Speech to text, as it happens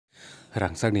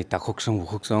Rangsakni takoksong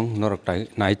bukoksong norok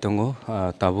nai tongo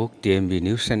tabuk TMB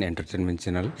News and Entertainment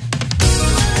Channel.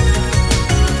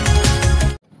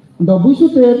 The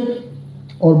Buisu Ter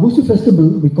or Buisu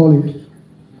Festival, we call it,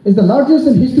 is the largest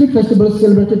and historic festival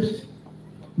celebrated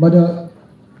by the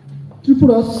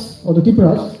Tripuras or the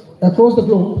Tripuras across the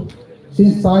globe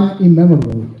since time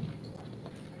immemorial.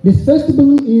 This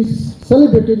festival is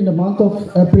celebrated in the month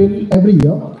of April every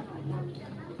year.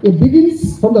 It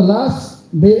begins from the last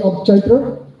day of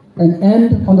Chaitra and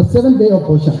ends on the 7th day of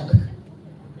Boishakh.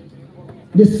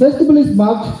 This festival is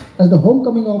marked as the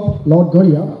homecoming of Lord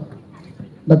Gauriya,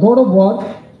 the god of war,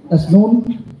 as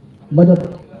known by the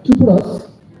Tripuras.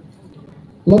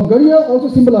 Lord Gauriya also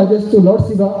symbolizes to Lord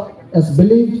Shiva, as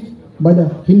believed by the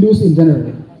Hindus in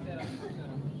general.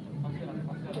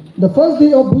 The first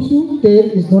day of Buisu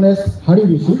Ter is known as Hari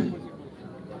Buisu,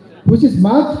 which is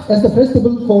marked as the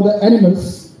festival for the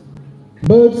animals,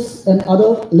 birds and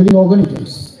other living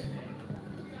organisms.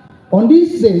 On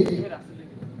this day,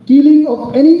 killing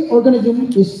of any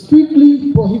organism is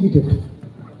strictly prohibited.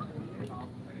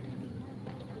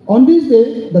 On this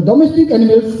day, the domestic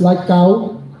animals like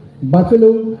cow,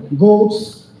 buffalo,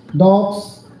 goats,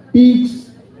 dogs, pigs,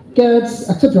 cats,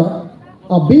 etc.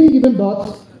 are being given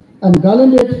birth and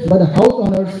garlanded by the house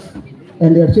owners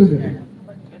and their children.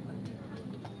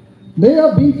 They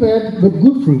are being fed with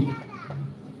good food.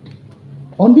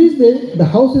 On this day, the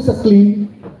houses are cleaned,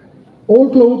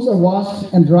 old clothes are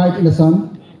washed and dried in the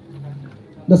sun.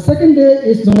 The second day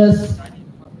is known as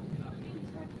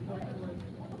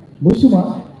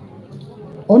Buisuma.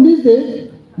 On this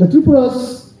day, the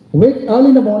Tripuras wake early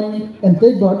in the morning and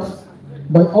take bath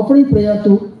by offering prayer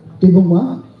to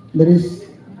Tibuma, that is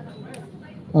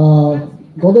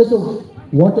goddess of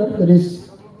water, that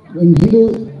is in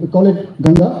Hindu we call it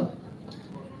Ganga,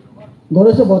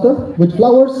 goddess of water, with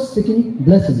flowers seeking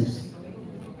blessings.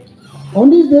 On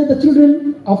this day, the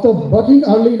children, after bathing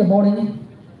early in the morning,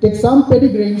 take some paddy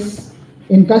grains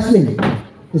in kasling.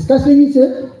 This kasling is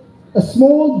a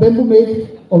small bamboo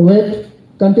made or wet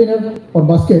container or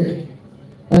basket,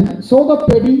 and sow the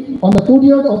paddy on the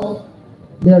courtyard of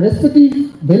their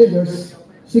respective villagers,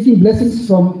 seeking blessings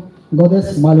from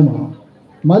goddess Maluma.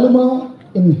 Maluma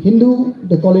in Hindu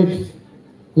they call it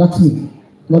Lakshmi,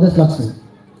 goddess Lakshmi,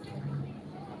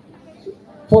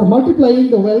 for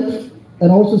multiplying the wealth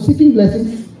and also seeking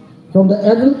blessings from the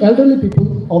elderly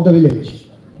people of the village.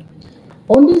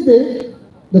 On this day,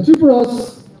 the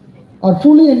Tripuras are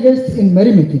fully engaged in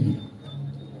merrymaking.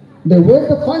 They wear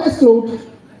the finest clothes,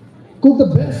 cook the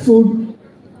best food.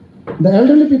 The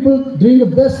elderly people drink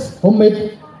the best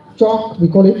homemade chalk, we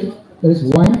call it, that is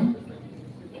wine,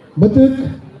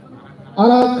 batuk,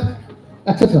 arak,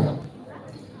 etc.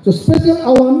 So special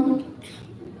awan,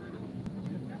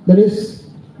 that is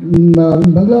in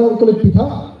Bangla we call it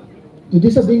pitha. So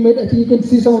these are being made. I think you can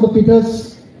see some of the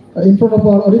pithas in front of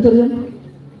our auditorium.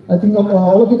 I think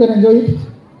all of you can enjoy it.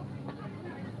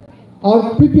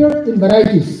 Are prepared in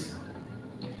varieties.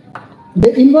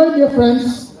 They invite their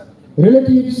friends,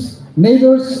 relatives,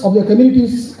 neighbors of their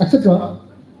communities, etc.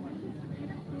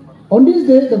 On this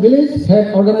day, the village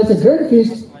had organized a grand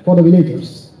feast for the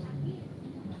villagers.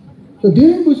 So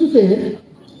during Buisu Ter,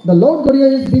 the Lord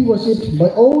Gauriya is being worshipped by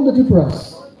all the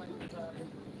Tripuras.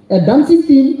 A dancing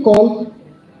team called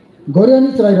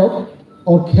Gauriani Trairok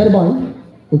or Kherbai,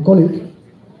 we call it,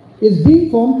 is being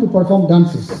formed to perform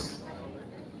dances.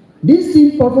 This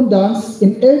team perform dance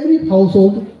in every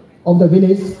household of the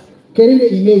village, carrying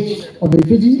the image of the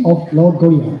effigy of Lord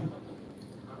Gauriya.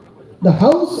 The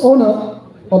house owner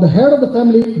or the head of the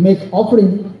family make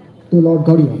offering to Lord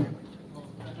Gauriya.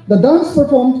 The dance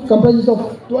performed comprises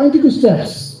of 22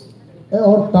 steps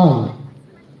or tal.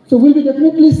 So we'll be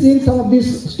definitely seeing some of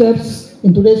these steps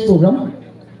in today's program.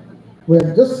 We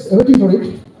are just waiting for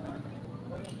it.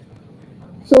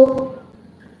 So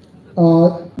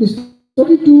these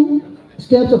 22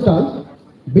 steps of tal.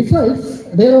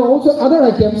 Besides, there are also other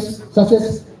items such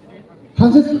as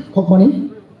Hansit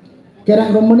Khokmani,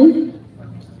 Kerang Rommani,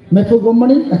 Metro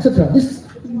Rommani, etc.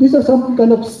 These are some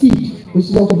kind of skit which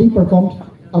is also being performed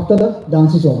after the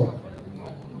dance is over.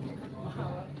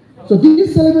 So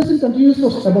this celebration continues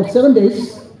for about 7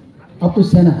 days up to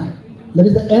Sena. That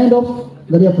is the end of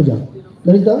Gauriya Puja.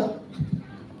 That is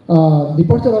the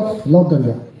departure of Lord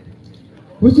Gauriya,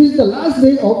 which is the last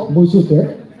day of Buisu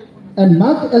Ter and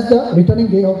marked as the returning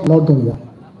day of Lord Gauriya.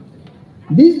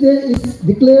 This day is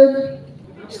declared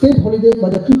state holiday by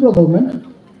the Tripura government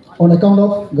on account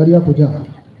of Gauriya Puja.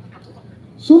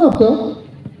 Soon after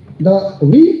the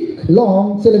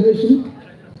week-long celebration,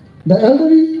 the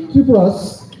elderly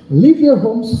Tripuras leave their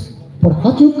homes for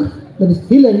Hachuk, that is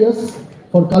hill areas,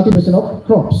 for cultivation of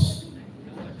crops.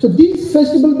 So this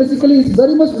festival basically is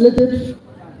very much related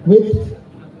with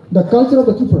the culture of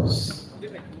the Tripuras.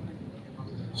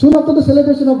 Soon after the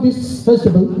celebration of this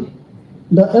festival,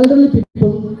 the elderly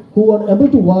people who are able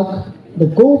to walk, they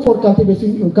go for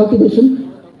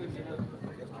cultivation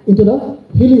into the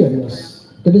hilly areas.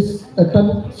 That is a type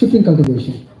of shifting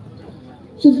cultivation.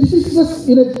 So this is just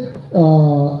in a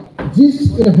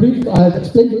brief. I have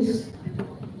explained this.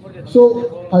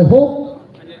 So I hope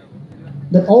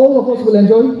that all of us will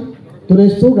enjoy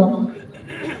today's program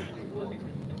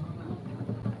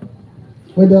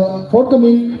with the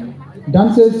forthcoming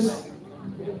dances,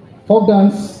 folk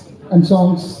dance and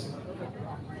songs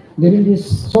during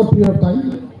this short period of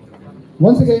time.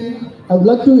 Once again, I would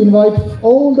like to invite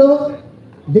all the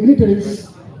dignitaries,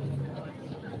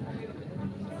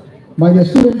 my dear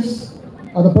students,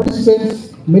 other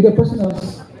participants, media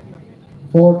personals,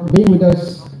 for being with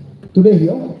us today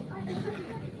here.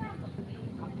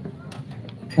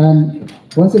 And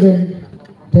once again,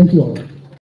 thank you all.